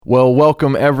Well,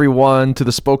 welcome everyone to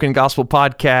the Spoken Gospel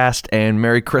Podcast, and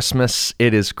Merry Christmas.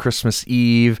 It is Christmas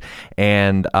Eve,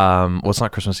 and it's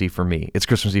not Christmas Eve for me. It's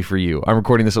Christmas Eve for you. I'm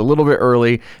recording this a little bit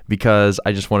early because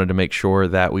I just wanted to make sure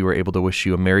that we were able to wish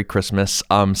you a Merry Christmas.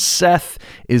 Seth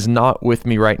is not with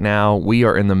me right now. We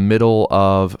are in the middle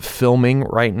of filming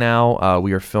right now.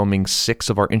 We are filming 6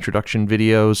 of our introduction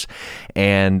videos,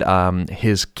 and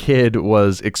his kid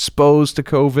was exposed to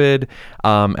COVID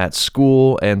at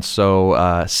school, and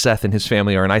so Seth and his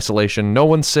family are in isolation. No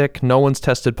one's sick, no one's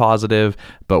tested positive,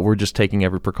 but we're just taking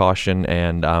every precaution,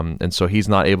 and so he's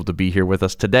not able to be here with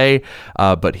us today.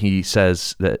 But he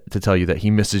says that to tell you that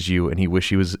he misses you and he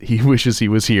wishes he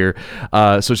was here.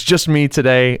 So it's just me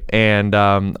today, and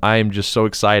I am just so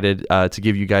excited to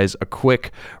give you guys a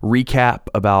quick recap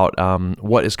about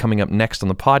what is coming up next on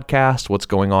the podcast, what's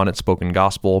going on at Spoken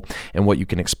Gospel, and what you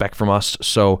can expect from us.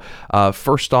 So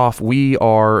first off, we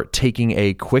are taking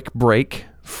a quick break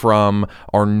from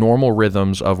our normal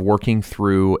rhythms of working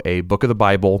through a book of the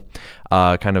Bible,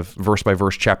 kind of verse by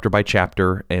verse, chapter by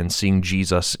chapter, and seeing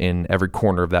Jesus in every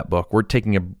corner of that book. We're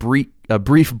taking a brief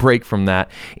break from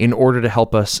that in order to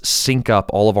help us sync up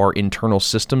all of our internal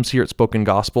systems here at Spoken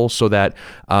Gospel so that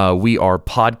we are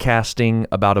podcasting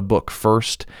about a book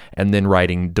first and then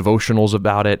writing devotionals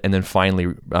about it and then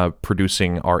finally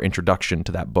producing our introduction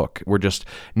to that book. We're just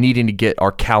needing to get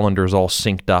our calendars all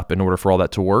synced up in order for all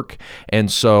that to work.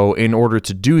 And so in order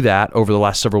to do that, over the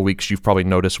last several weeks, you've probably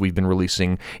noticed we've been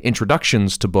releasing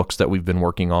introductions to books that we've been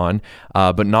working on,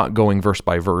 but not going verse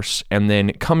by verse. And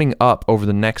then coming up over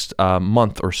the next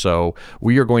month or so,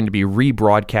 we are going to be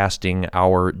rebroadcasting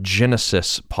our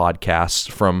Genesis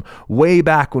podcasts from way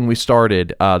back when we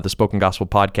started the Spoken Gospel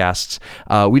podcasts.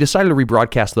 We decided to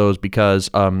rebroadcast those because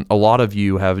a lot of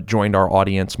you have joined our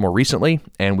audience more recently,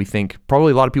 and we think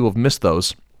probably a lot of people have missed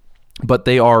those. But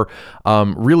they are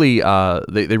really,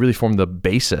 they really form the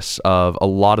basis of a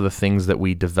lot of the things that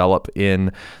we develop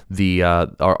in the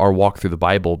our walk through the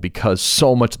Bible, because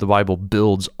so much of the Bible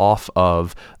builds off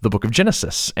of the book of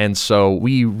Genesis. And so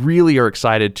we really are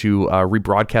excited to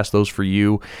rebroadcast those for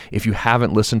you. If you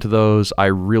haven't listened to those, I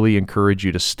really encourage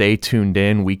you to stay tuned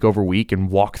in week over week and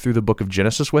walk through the book of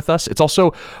Genesis with us. It's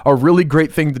also a really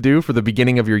great thing to do for the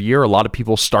beginning of your year. A lot of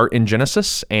people start in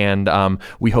Genesis, and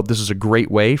we hope this is a great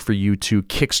way for you to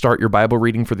kickstart your Bible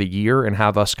reading for the year and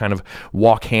have us kind of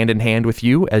walk hand in hand with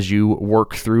you as you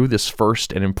work through this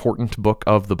first and important book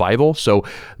of the Bible. So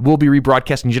we'll be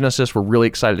rebroadcasting Genesis. We're really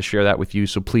excited to share that with you,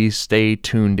 so please stay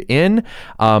tuned in.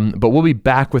 But we'll be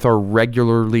back with our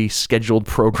regularly scheduled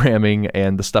programming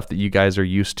and the stuff that you guys are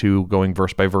used to, going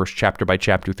verse by verse, chapter by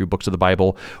chapter through books of the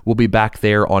Bible. We'll be back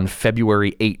there on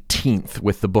February 18th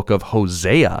with the book of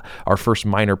Hosea, our first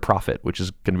minor prophet, which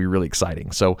is going to be really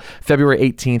exciting. So February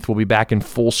 18th, we'll be back in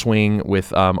full swing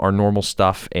with our normal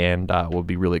stuff, and we'll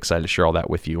be really excited to share all that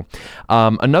with you.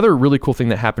 Another really cool thing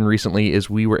that happened recently is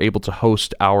we were able to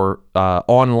host our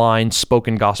online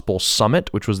Spoken Gospel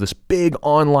Summit, which was this big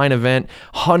online event.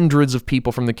 Hundreds of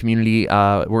people from the community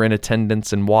were in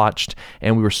attendance and watched,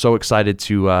 and we were so excited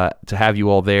to have you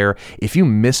all there. If you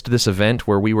missed this event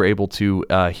where we were able to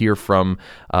hear from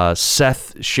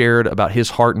Seth shared about his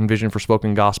heart and vision for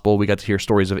Spoken Gospel, we got to hear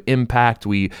stories of impact.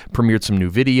 We premiered some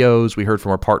new videos. We heard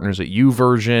from our partners at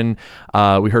YouVersion.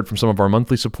 We heard from some of our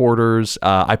monthly supporters.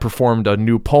 I performed a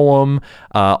new poem.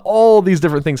 All these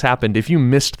different things happened. If you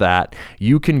missed that,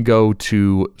 you can go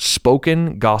to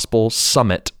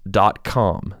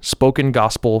SpokenGospelSummit.com,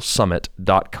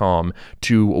 SpokenGospelSummit.com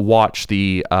to watch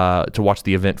the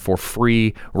event for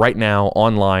free right now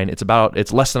online.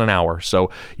 It's less than an hour,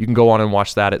 so you can go on and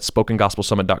watch that at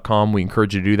SpokenGospelSummit.com. We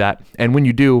encourage you to do that, and when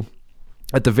you do,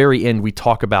 at the very end, we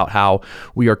talk about how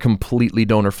we are completely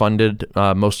donor funded.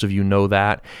 Most of you know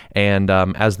that. And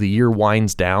as the year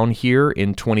winds down here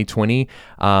in 2020,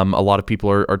 a lot of people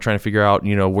are trying to figure out,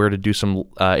 where to do some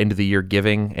end of the year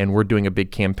giving. And we're doing a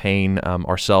big campaign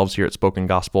ourselves here at Spoken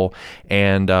Gospel.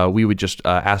 And we would just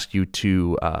ask you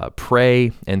to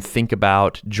pray and think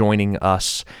about joining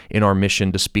us in our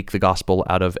mission to speak the gospel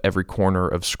out of every corner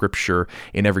of Scripture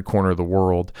in every corner of the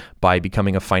world by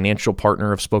becoming a financial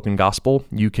partner of Spoken Gospel.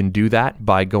 You can do that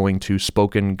by going to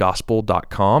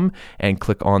spokengospel.com and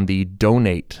click on the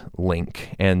donate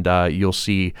link, and you'll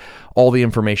see all the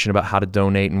information about how to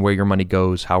donate and where your money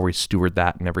goes, how we steward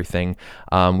that and everything.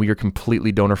 We are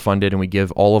completely donor funded, and we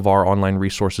give all of our online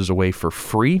resources away for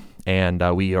free. And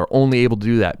we are only able to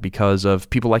do that because of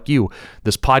people like you.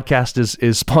 This podcast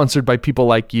is sponsored by people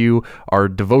like you. Our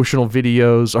devotional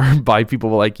videos are by people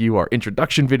like you. Our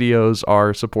introduction videos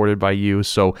are supported by you.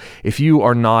 So if you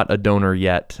are not a donor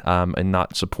yet and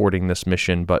not supporting this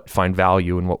mission, but find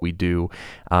value in what we do,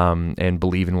 and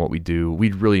believe in what we do,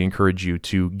 we'd really encourage you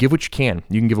to give what you can.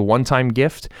 You can give a one-time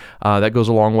gift. That goes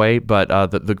a long way, but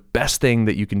the best thing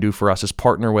that you can do for us is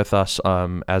partner with us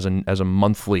as a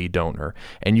monthly donor,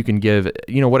 and you can give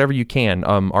whatever you can.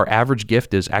 Our average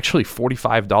gift is actually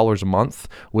 $45 a month,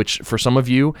 which for some of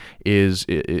you is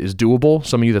doable.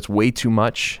 Some of you, that's way too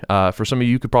much. For some of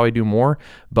you could probably do more,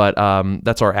 but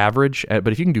that's our average. But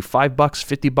if you can do $5,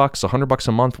 $50, $100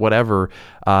 a month, whatever,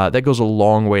 that goes a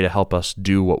long way to help us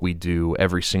do what we do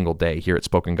every single day here at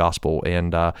Spoken Gospel.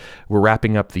 And we're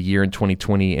wrapping up the year in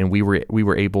 2020, and we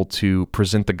were able to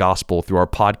present the gospel through our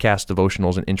podcast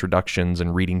devotionals and introductions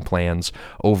and reading plans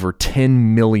over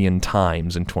 10 million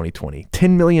times in 2020.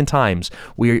 10 million times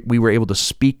we were able to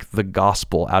speak the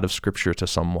gospel out of Scripture to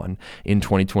someone in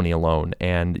 2020 alone,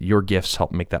 and your gifts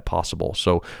help make that possible.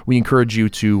 So we encourage you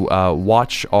to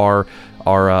watch our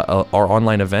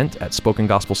online event at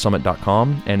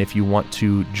SpokenGospelSummit.com, and if you want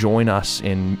to join us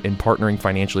in partnering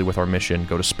financially with our mission,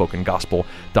 go to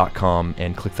SpokenGospel.com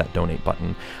and click that donate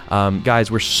button.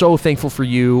 Guys, we're so thankful for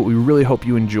you. We really hope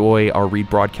you enjoy our read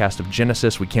broadcast of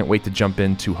Genesis. We can't wait to jump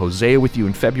into Hosea with you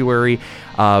in February.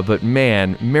 But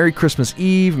man, Merry Christmas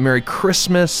Eve, Merry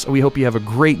Christmas. We hope you have a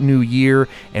great new year,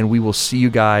 and we will see you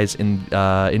guys in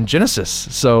Genesis.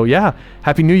 So yeah,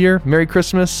 Happy New Year, Merry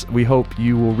Christmas. We hope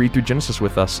you will read through Genesis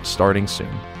with us starting soon.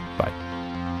 Bye.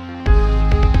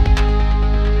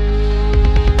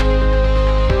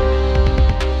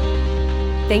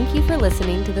 Thank you for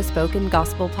listening to the Spoken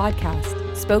Gospel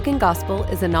Podcast. Spoken Gospel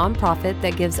is a nonprofit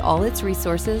that gives all its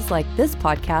resources, like this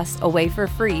podcast, away for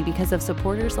free because of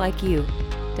supporters like you.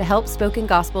 To help Spoken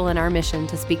Gospel in our mission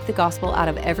to speak the gospel out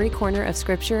of every corner of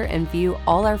Scripture and view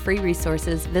all our free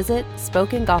resources, visit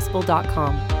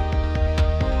SpokenGospel.com.